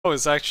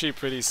is actually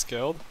pretty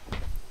skilled.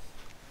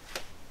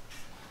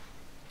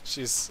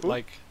 She's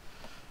Who?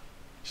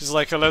 she's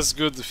like a less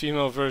good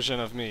female version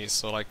of me,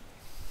 so like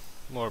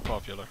more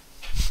popular.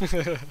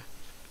 The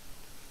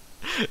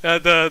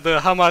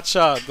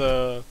Hamacha,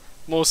 the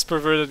most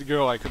perverted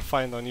girl I could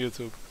find on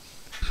YouTube.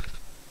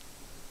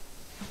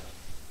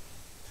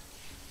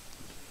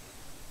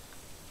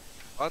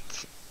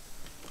 What?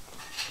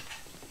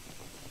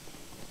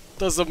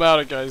 Doesn't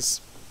matter,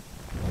 guys.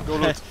 Go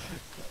loot.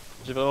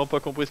 J'ai vraiment pas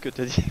compris ce que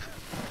t'as dit.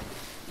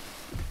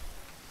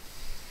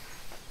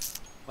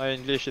 My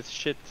English is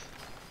shit.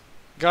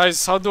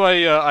 Guys, how do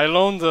I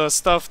loaned the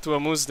stuff to a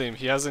Muslim.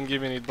 He hasn't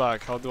given it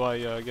back. How do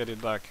I get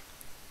it back?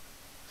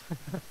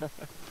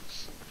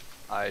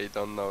 I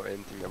don't know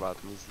anything about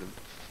Muslim,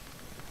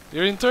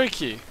 You're in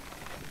Turkey.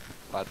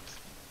 but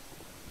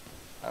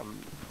I'm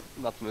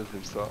not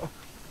Muslim, so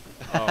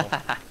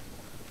Oh.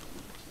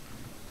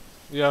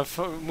 You have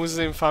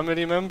Muslim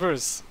family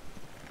members?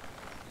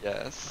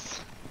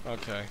 yes.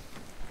 Okay.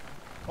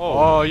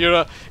 Oh, Oh,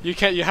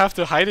 you have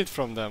to hide it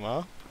from them,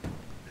 huh?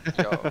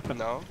 Yo,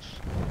 no,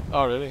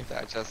 Oh, really?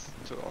 they're just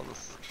too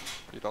honest.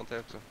 You don't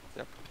have to.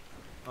 Yep.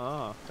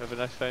 ah, have a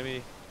nice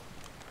family.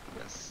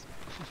 Yes.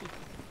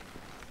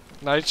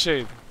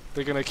 Nightshade,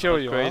 they're gonna kill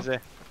Not you, crazy.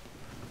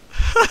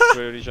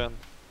 Religion.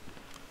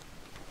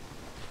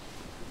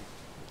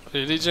 huh?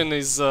 Religion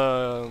is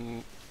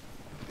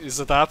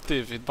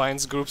adaptive. It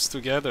binds groups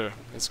together.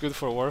 It's good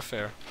for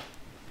warfare.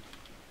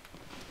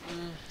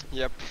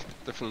 Yep,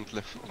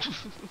 definitely.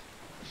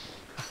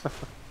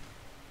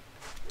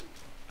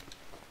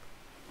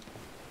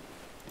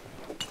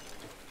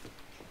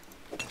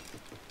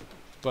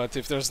 But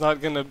if there's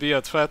not gonna be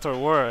a threat or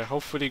war,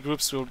 hopefully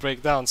groups will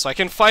break down, so I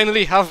can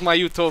finally have my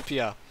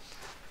utopia.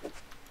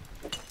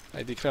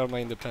 I declare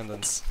my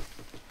independence.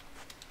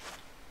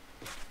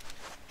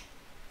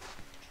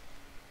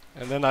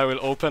 And then I will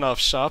open up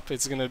shop.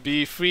 It's gonna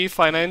be free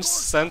finance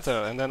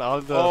center, and then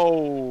all the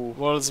Oh,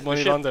 world's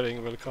money shit.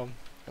 laundering will come.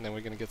 And then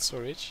we're gonna get so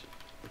rich.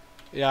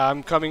 Yeah,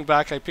 I'm coming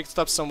back. I picked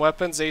up some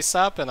weapons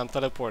ASAP, and I'm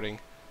teleporting.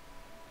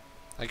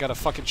 I got a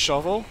fucking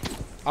shovel.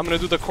 I'm gonna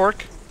do the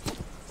cork.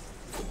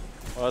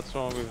 what's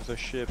wrong with the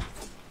ship?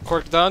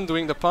 Cork done,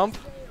 doing the pump.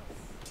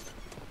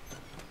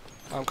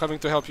 I'm coming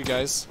to help you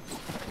guys.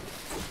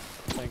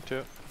 Thank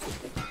you.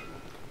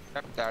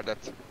 Yep, they're dead.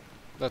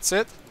 That's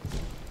it?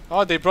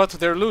 Oh, they brought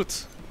their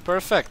loot.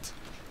 Perfect.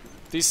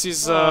 This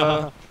is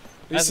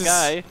Nice is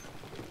guy.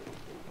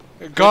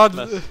 God.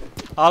 Christmas.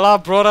 Allah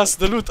brought us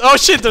the loot. Oh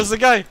shit, there's a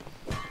guy.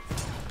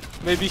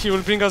 Maybe he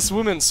will bring us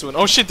women soon.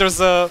 Oh shit,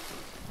 there's a.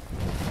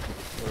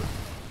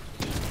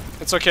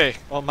 It's okay.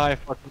 Oh my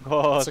fucking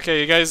god. It's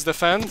okay. You guys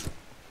defend.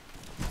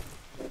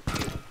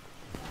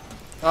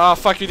 Ah,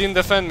 fuck! You didn't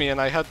defend me, and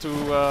I had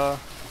to.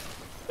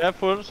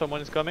 Careful,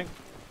 someone is coming.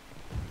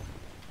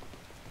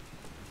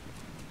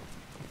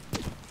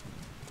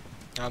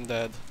 I'm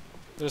dead.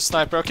 There's a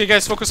sniper. Okay,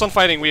 guys, focus on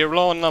fighting. We are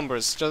low on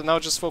numbers.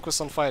 Just focus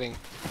on fighting.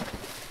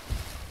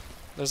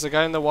 There's a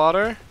guy in the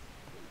water.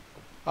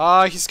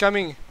 Ah, he's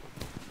coming.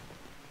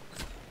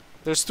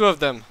 There's two of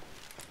them.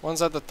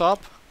 One's at the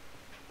top.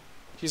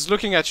 He's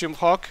looking at you,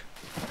 Hawk.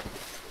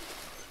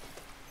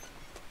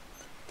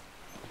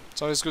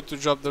 It's always good to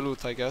drop the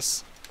loot, I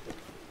guess.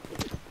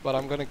 But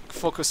I'm gonna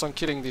focus on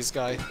killing this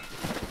guy.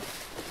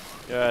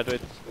 Yeah, do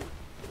it.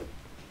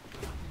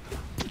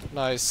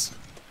 Nice.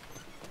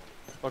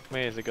 Fuck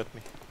me, they got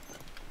me.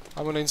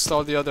 I'm gonna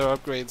install the other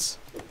upgrades.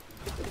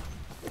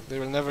 They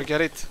will never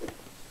get it.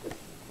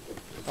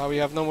 Ah, we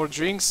have no more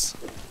drinks.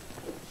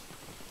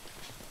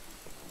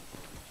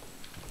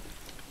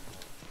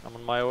 I'm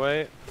on my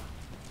way.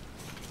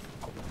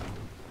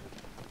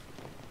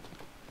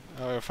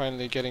 Oh, we're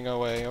finally getting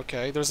away.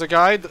 Okay, there's a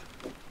guide.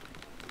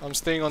 I'm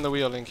staying on the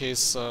wheel in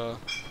case. I'm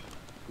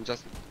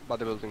just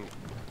bodybuilding,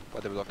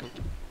 bodyblocking.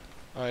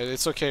 Alright,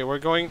 it's okay. We're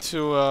going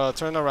to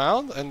turn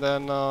around and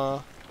then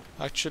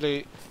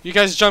actually, you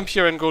guys jump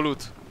here and go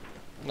loot.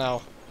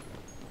 Now.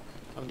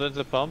 I'm doing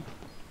the pump.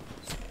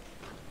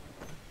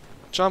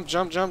 Jump,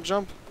 jump, jump,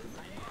 jump.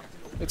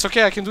 It's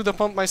okay, I can do the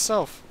pump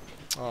myself.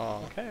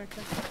 Oh. Okay,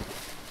 okay.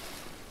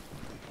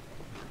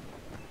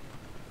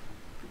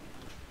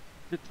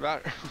 Bit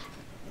rare.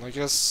 I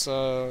guess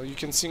you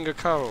can sing a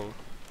carol.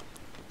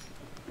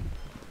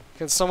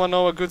 Can someone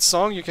know a good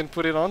song? You can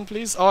put it on,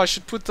 please? Oh, I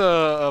should put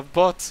a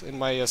bot in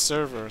my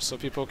server so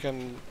people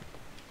can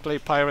play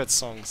pirate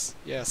songs.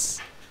 Yes.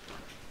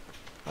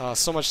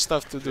 So much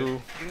stuff to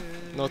do.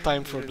 No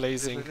time for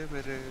blazing.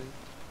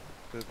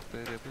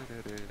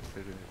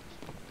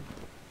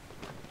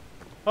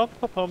 Pum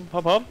pum pum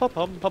pum pum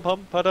pum pum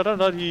pum pa da da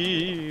da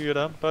dee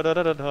da pa da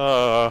da da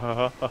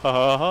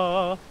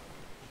da.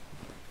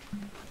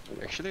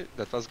 Actually,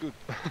 that was good.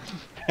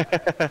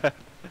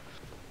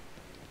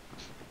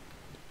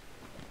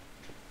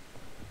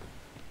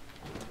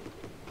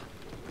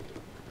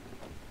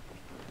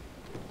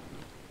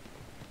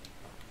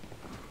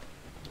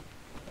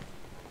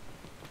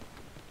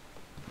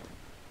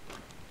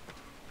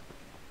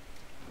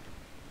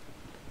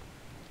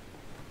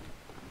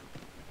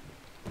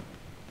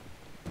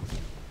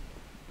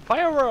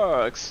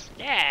 Fireworks!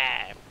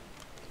 Yeah!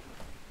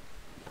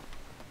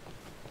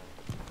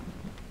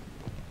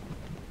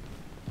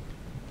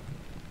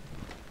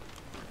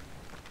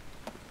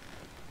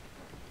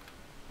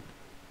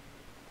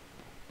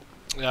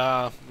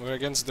 Yeah, we're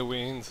against the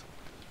wind.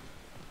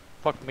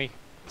 Fuck me.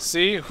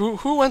 See,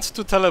 who went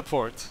to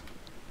teleport?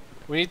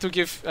 We need to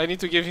give. I need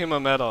to give him a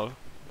medal.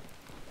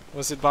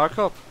 Was it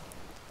Barkop?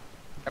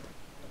 Yep.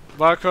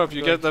 Barkop,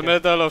 you get the Okay.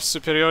 medal of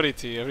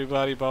superiority.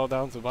 Everybody bow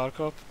down to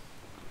Barkop.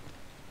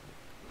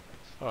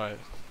 Alright,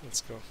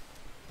 let's go.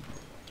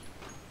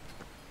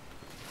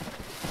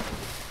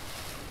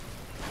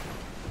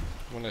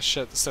 I'm gonna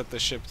set the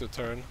ship to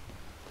turn.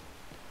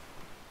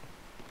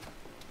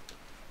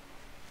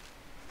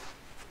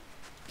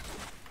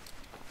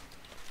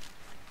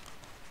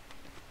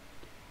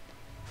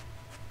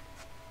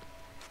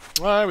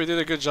 Alright, we did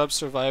a good job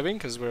surviving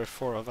because we're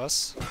 4 of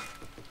us.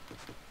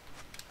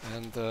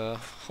 And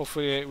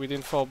hopefully we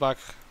didn't fall back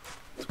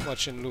too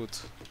much in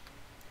loot.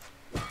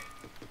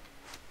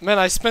 Man,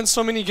 I spent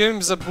so many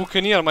games at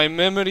Buccaneer, my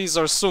memories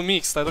are so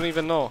mixed, I don't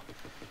even know.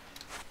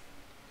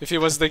 If it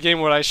was the game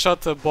where I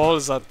shot the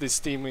balls at this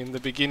team in the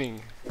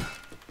beginning.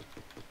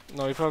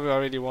 No, we probably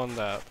already won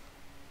that.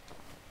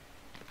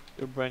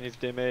 Your brain is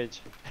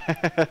damaged.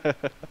 I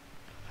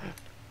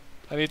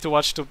need to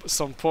watch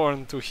some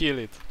porn to heal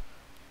it.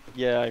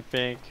 Yeah, I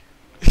think.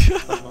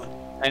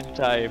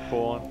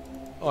 Anti-porn.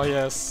 Oh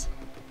yes.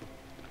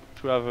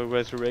 To have a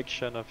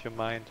resurrection of your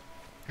mind.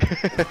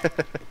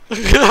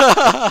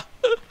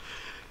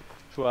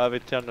 To have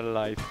eternal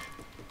life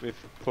with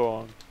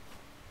porn.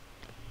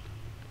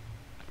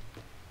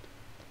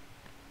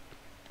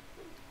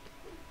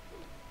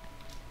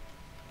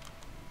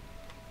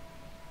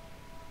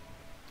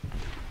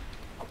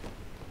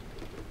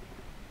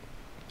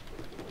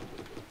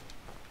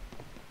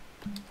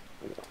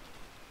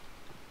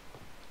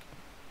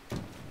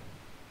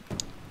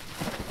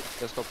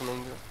 Just open on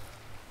you.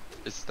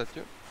 Is that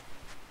you?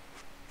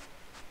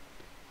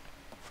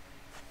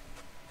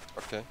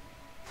 Okay.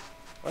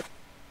 What?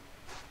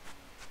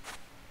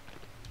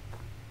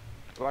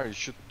 Well, you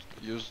should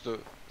use the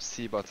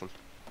C button.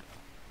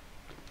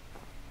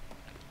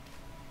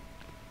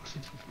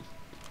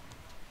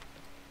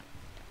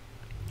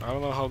 I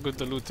don't know how good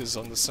the loot is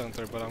on the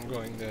center, but I'm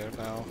going there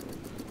now.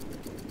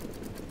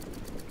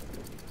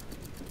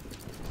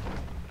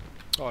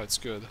 Oh, it's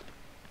good.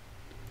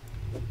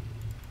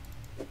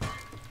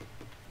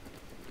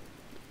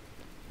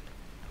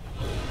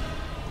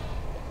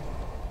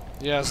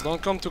 Yes,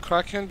 don't come to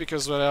Kraken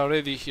because we're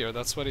already here,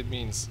 that's what it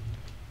means.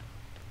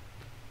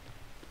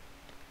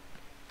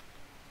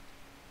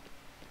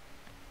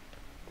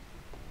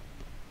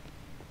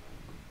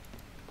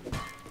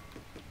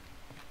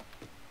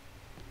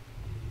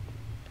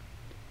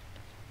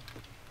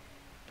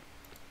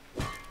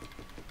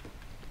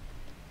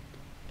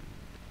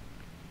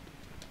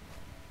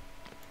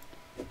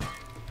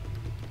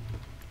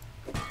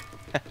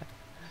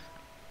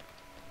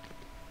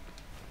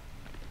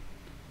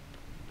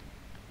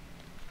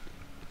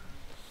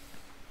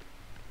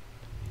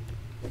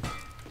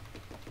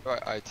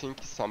 I think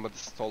somebody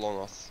stole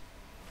on us.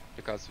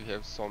 Because we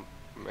have so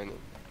many.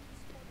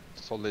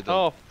 So little.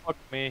 Oh, fuck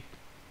me.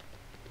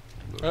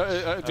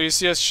 loot. Do you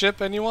see a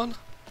ship, anyone?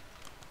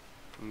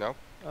 No?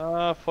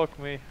 Ah, fuck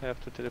me. I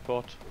have to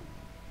teleport.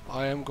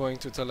 I am going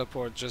to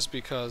teleport just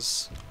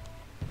because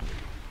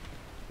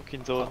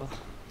Fucking zone.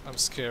 I'm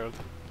scared.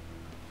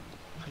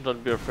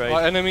 Don't be afraid. Oh,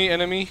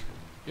 enemy!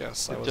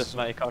 Yes, I It's was. just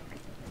my cock.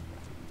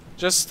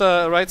 Just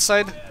right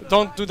side.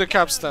 Don't do the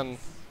capstan.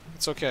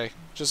 It's okay.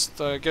 Just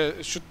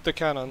shoot the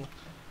cannon.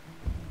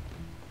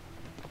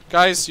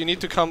 Guys, you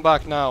need to come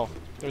back now.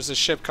 There's a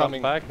ship Come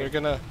coming. back? They're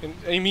gonna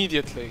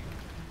immediately.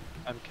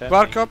 I'm coming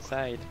Bark up.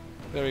 inside.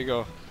 There we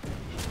go.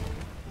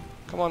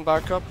 Come on,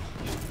 back up.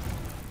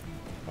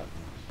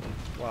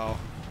 Wow.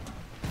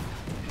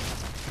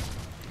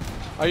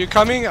 Are you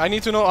coming? I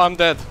need to know. I'm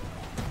dead.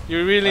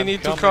 You really I'm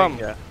need to coming, come.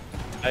 yeah.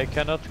 I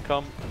cannot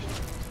come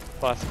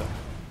faster.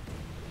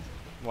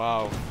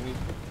 Wow.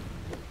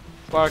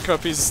 Bark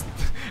up is.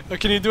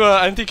 Can you do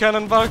an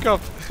anti-cannon bark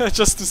up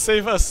just to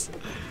save us?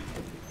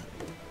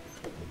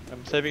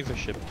 I'm saving the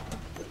ship.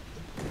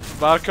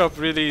 Bark up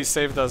really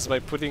saved us by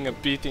putting a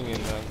beating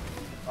in them.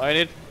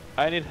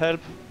 I need help.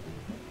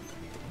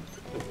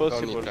 If Don't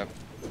possible. need them.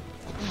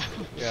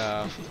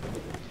 Yeah.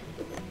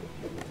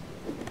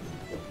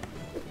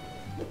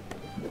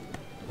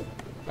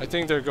 I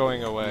think they're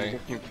going away.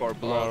 Looking for Or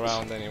blood.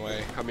 around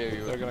anyway. Come here,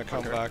 you. They're gonna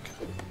come fucker. back.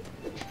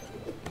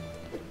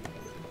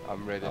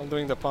 I'm ready. I'm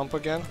doing the pump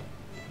again.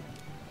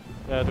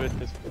 Yeah, do it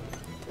please.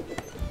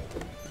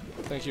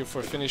 Thank you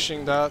for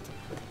finishing that.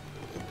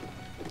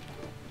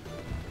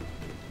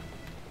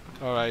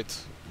 Alright.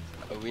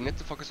 We need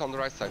to focus on the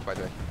right side, by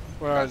the way.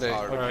 Where are Guys they?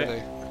 are- Where are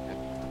Okay.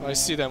 they? I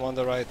see them on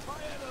the right.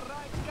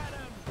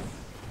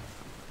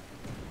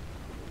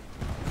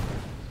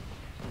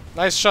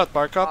 Nice shot,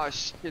 Barkop. Ah,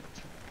 shit.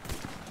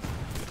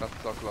 Got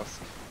so close.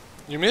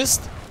 You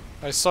missed?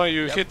 I saw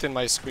you Yep. hit in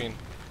my screen.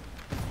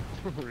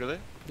 Really?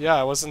 Yeah,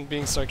 I wasn't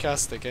being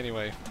sarcastic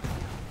anyway.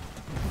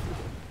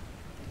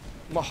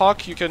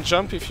 Hawk, you can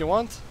jump if you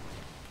want.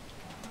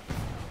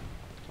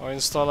 Or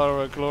install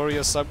our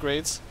glorious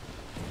upgrades.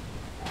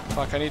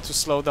 Fuck, I need to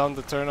slow down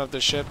the turn of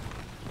the ship.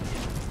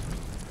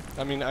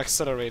 I mean,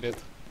 accelerate it.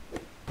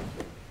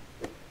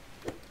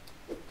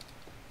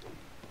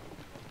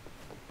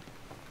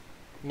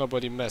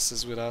 Nobody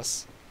messes with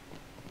us.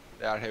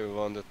 They are heavy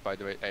wounded, by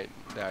the way.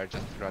 They are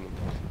just running.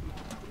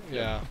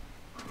 Yeah.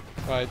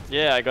 Right.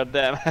 Yeah, I got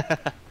them.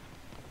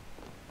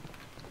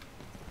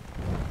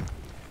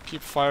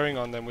 Keep firing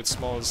on them with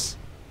smalls.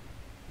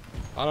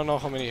 I don't know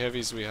how many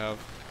heavies we have.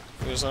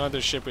 If there's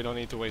another ship, we don't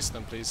need to waste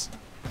them, please.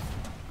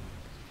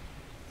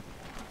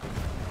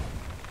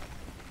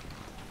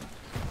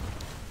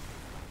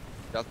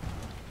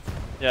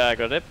 Yeah, I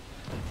got it.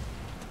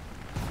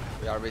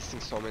 We are wasting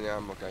so many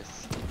ammo,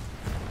 guys.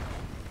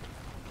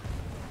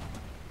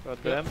 Got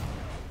Yeah. them.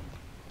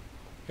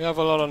 We have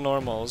a lot of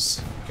normals.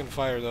 You can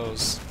fire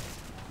those.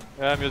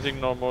 Yeah, I'm using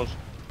normals.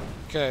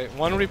 Okay,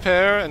 1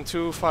 repair and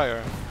 2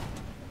 fire.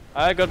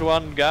 I got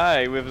one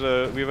guy with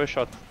a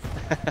shot.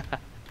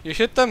 You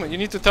hit them? You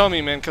need to tell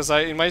me, man, because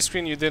in my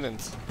screen you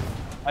didn't.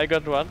 I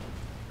got one.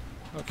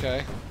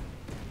 Okay.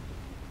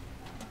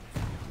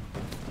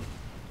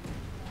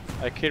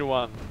 I killed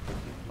one.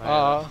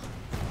 Uh.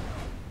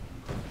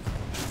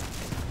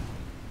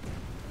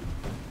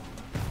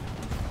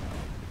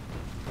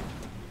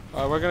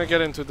 We're gonna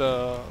get into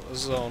the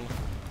zone.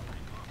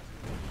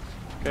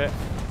 Okay.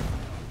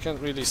 Can't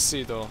really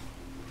see though.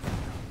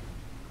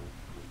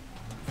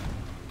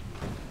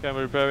 Okay, I'm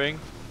repairing.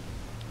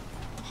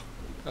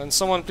 And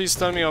someone please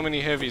tell me how many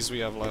heavies we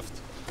have left.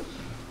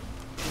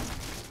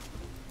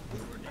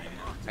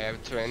 I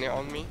have 20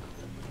 on me,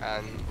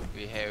 and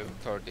we have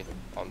 30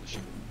 on the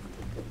ship.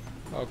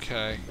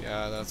 Okay,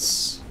 yeah,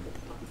 that's...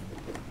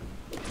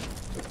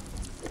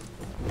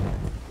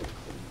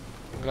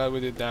 I'm glad we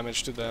did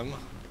damage to them.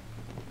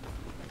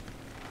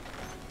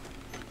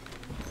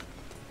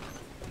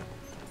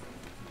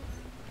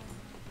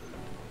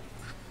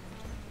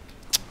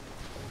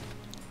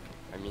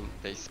 I mean,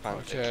 they spent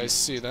Okay, at I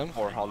least see them.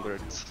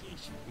 400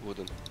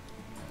 wooden.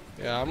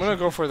 Yeah, I'm gonna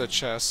go for the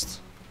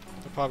chest.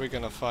 They're probably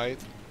gonna fight.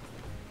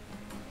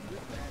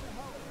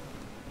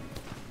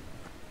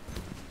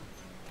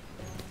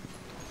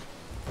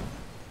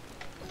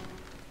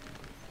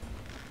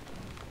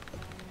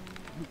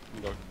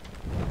 Look.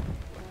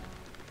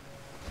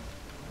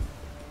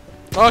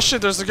 Oh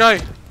shit, there's a guy!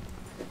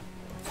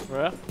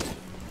 Where?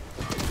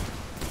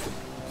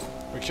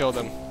 We killed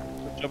him.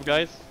 Good job,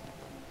 guys.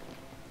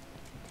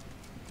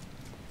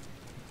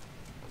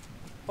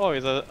 Oh,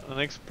 he's an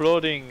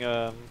exploding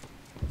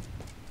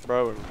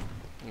barrel.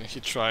 Yeah, he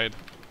tried.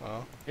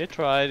 Well, He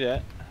tried,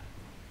 yeah.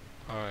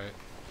 alright.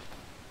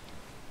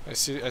 I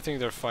see, I think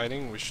they're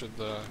fighting. We should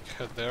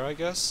head there, I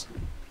guess.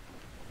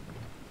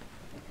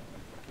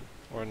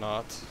 Or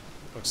not.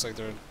 Looks like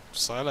they're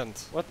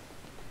silent. What?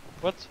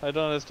 I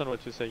don't understand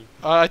what you say.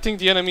 I think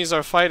the enemies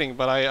are fighting,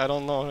 but I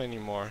don't know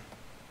anymore.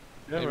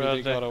 Yeah, Maybe where they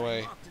are they? got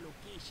away.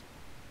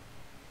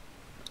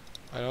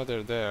 I know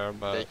they're there, They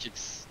but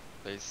kicked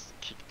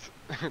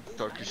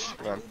Turkish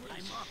man.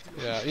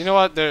 yeah, you know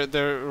what?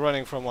 They're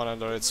running from one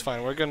another. It's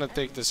fine. We're gonna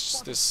take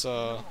this thing.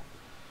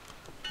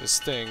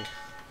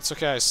 It's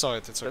okay. I saw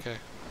it. It's okay.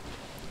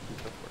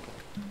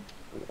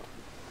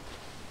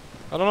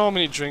 I don't know how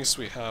many drinks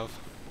we have.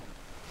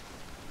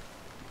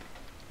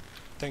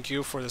 Thank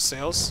you for the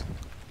sales.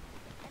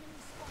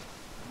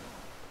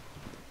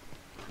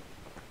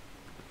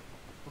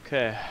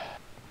 Okay.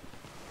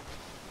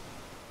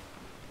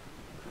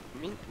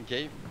 I mean,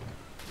 game.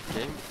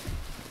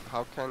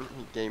 How can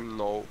game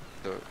know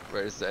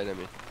where is the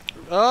enemy?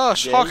 Ah,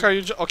 Hawk, Game? are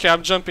you? Okay,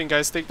 I'm jumping,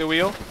 guys. Take the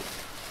wheel.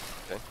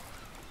 Okay.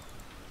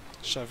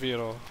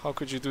 Shaviro, how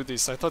could you do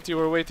this? I thought you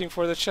were waiting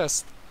for the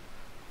chest.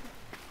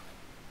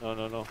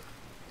 No.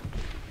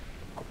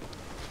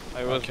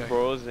 I was Okay.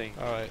 browsing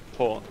All right,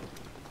 porn.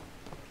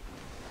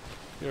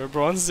 you're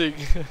bronzing.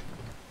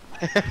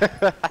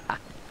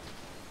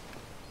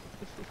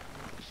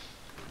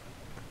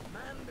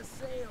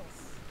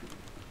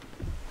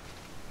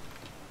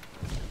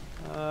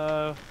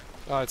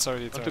 Oh, it's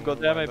already Want to turned. go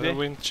Never there, mind. maybe? The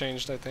wind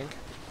changed, I think.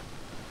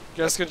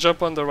 You guys can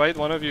jump on the right.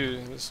 One of you.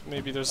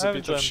 Maybe there's a I'm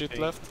bit of shit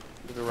jumping. left.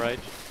 To the right.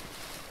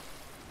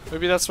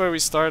 Maybe that's where we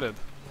started.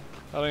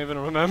 I don't even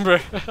remember.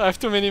 I have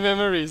too many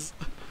memories.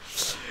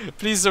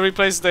 Please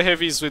replace the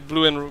heavies with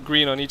blue and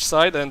green on each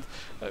side and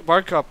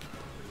bark up.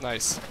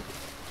 Nice.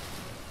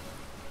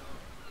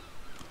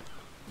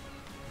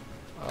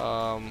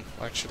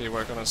 Actually,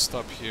 we're gonna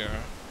stop here.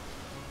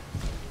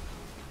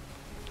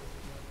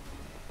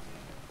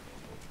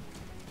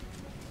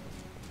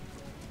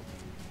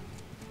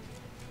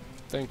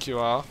 Thank you,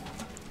 Al.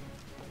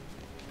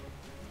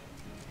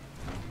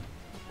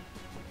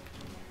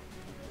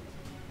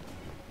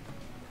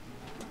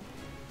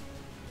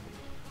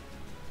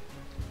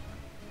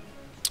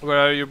 Where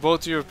are you?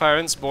 Both your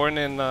parents born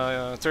in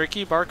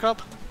Turkey,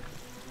 Barkop?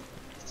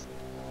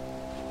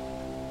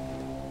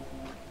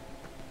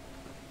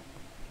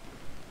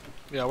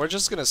 Yeah, we're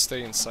just gonna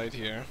stay inside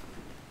here.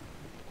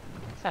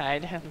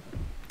 Side.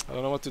 I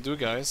don't know what to do,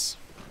 guys.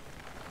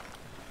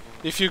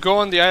 If you go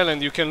on the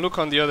island, you can look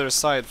on the other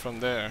side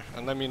from there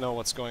and let me know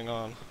what's going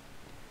on.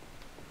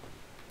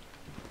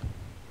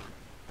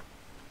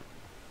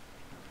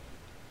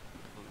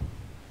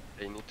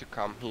 They need to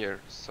come here,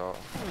 so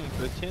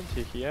The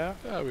TNT here.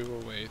 Yeah, we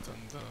will wait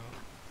and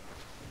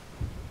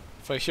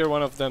if I hear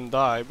one of them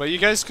die, but you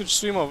guys could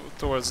swim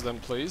towards them,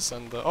 please.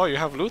 And oh, you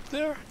have loot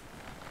there?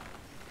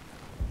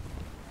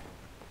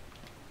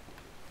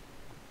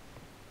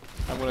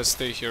 I'm gonna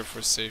stay here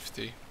for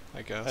safety,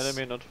 I guess.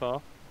 Enemy not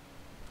far.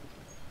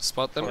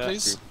 Spot them, Yeah.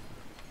 please.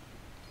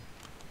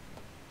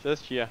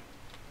 Just here.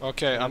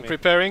 Okay, I'm Enemy.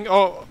 preparing.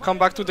 Oh, come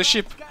back to the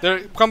ship.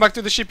 There, come back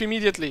to the ship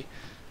immediately.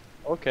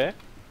 Okay.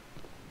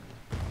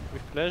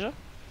 With pleasure.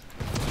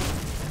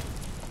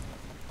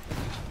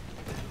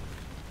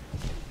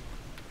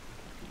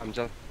 I'm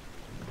just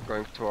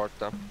going toward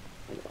them.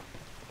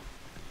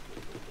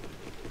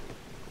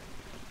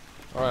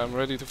 Alright, I'm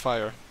ready to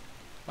fire.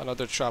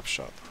 Another trap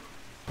shot.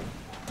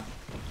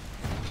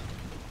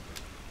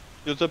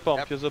 Use the pump.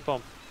 Yep. Use the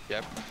pump.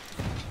 Yep.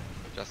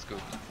 Just good.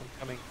 I'm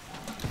coming.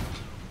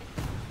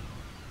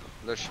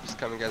 The ship is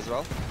coming as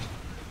well.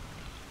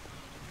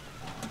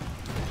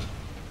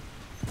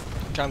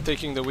 Okay, I'm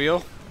taking the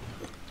wheel.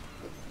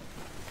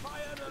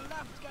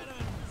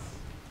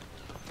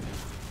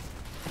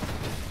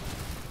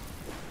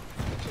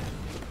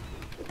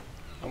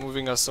 I'm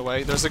moving us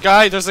away. There's a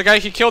guy,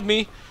 he killed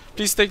me.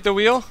 Please take the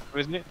wheel. Where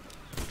is he?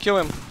 Kill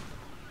him.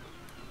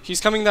 He's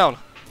coming down.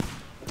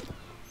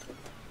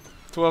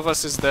 Two of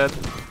us is dead.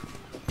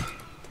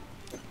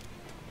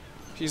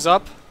 He's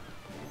up.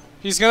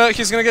 He's gonna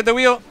get the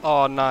wheel.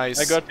 Oh, nice.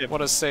 I got him.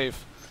 What a save.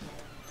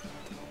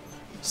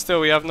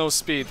 Still, we have no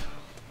speed.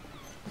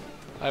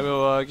 I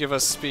will give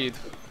us speed.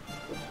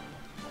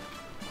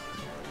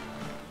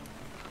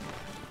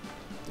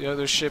 The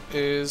other ship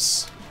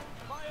is...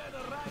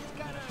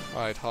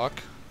 Alright, Hawk.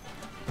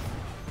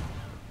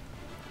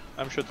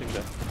 I'm shooting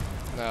that.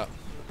 Nah.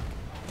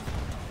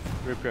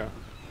 Repair.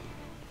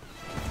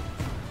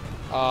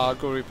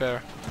 Go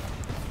repair.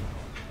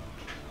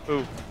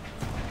 Ooh.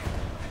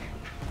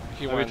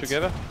 He Are we went.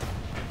 together?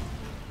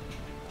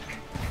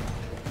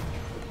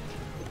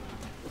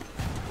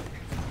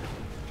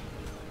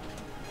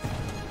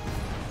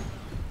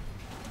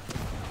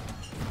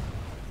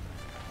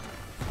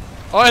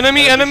 Oh,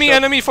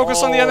 enemy!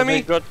 Focus on the enemy!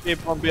 They got me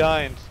from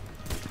behind.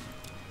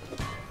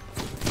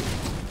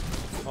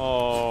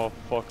 Oh,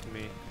 fuck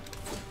me.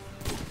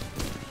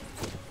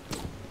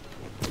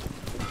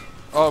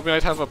 Oh, we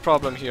might have a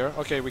problem here.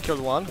 Okay, we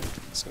killed one.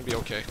 It's gonna be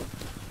okay.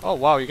 Oh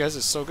wow, you guys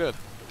are so good.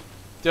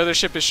 The other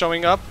ship is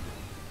showing up.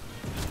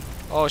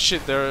 Oh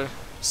shit, they're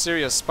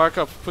serious. Spark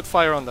up, put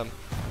fire on them.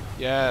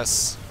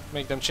 Yes,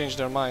 make them change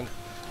their mind.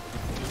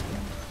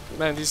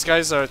 Man, these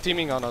guys are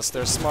teaming on us.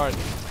 They're smart.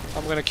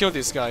 I'm gonna kill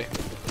this guy.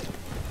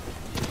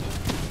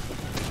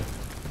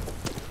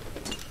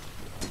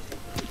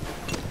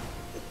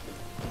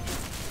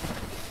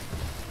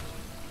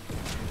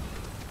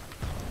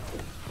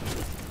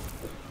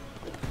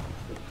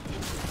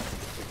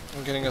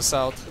 I'm getting us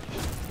out.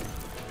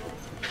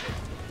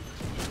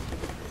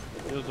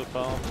 Use the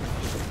pump.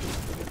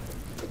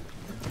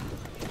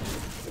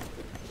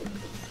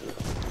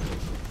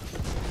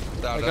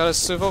 Down, I got a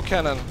civil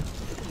cannon.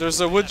 There's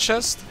a wood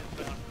chest.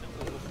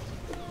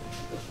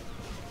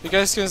 You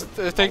guys can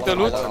take the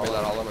loot.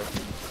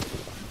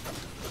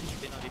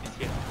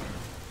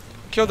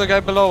 Kill the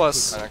guy below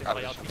us.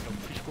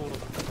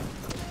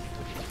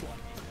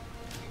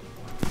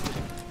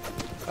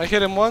 I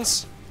hit him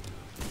once.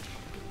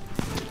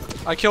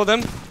 I killed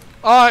him.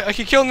 Ah,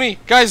 he killed me.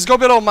 Guys, go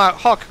below,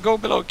 Hawk. Go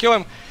below. Kill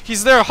him.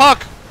 He's there.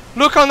 Hawk.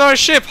 Look on our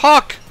ship.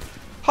 Hawk.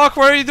 Hawk,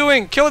 what are you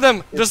doing? Kill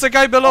them. There's a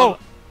guy below.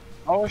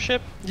 Our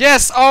ship?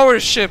 Yes, our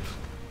ship.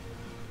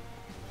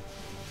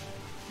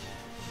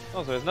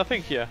 Oh, there's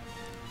nothing here.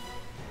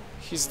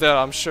 He's there,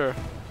 I'm sure.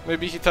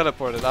 Maybe he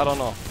teleported. I don't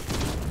know.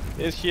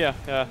 It's here,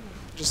 yeah.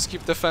 Just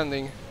keep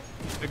defending.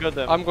 We got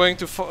them. I'm going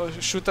to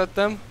shoot at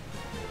them.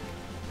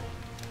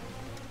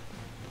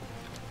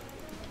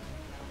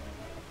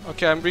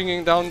 Okay, I'm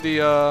bringing down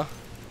the...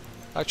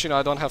 Actually, no,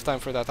 I don't have time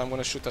for that. I'm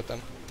gonna shoot at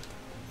them.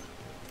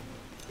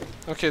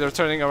 Okay, they're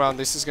turning around.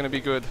 This is gonna be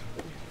good.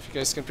 If you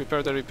guys can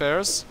prepare the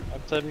repairs,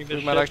 I'm saving the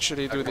we ship. might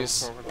actually do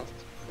this.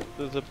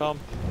 There's the pump.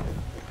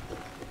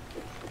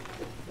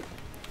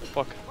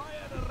 Fuck.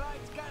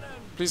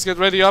 Please get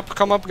ready up.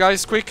 Come up,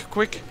 guys. Quick,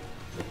 quick.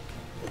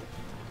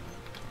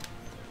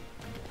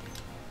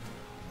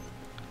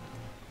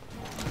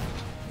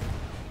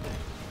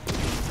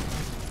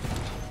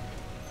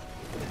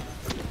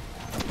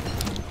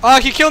 Ah,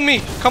 he killed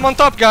me. Come on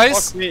top,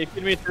 guys. Fuck me,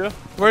 kill me too.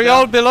 Were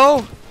y'all below?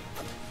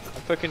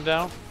 I'm fucking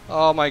down.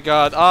 Oh my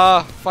god.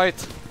 Ah, fight.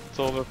 It's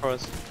over for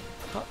us.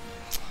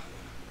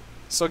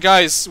 So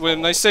guys,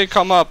 when I say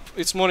come up,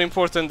 it's more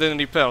important than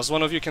repairs.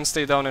 One of you can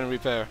stay down and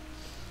repair.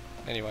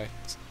 Anyway.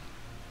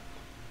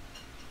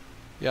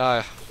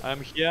 Yeah,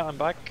 I'm here, I'm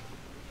back.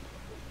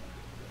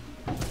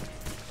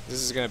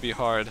 this is gonna be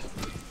hard.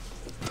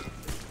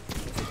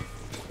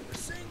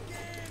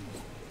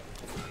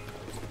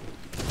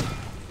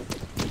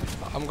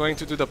 I'm going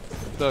to do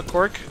the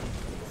cork.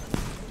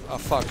 Oh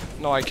fuck.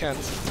 No, I can't.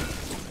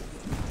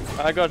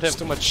 I got him. There's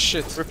too much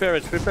shit. Repair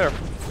it, repair.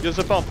 Use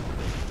the pump.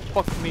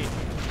 Fuck me.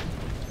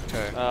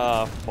 Okay.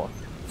 Ah, fuck.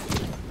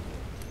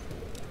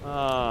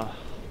 Ah.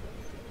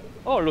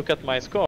 Oh, look at my score.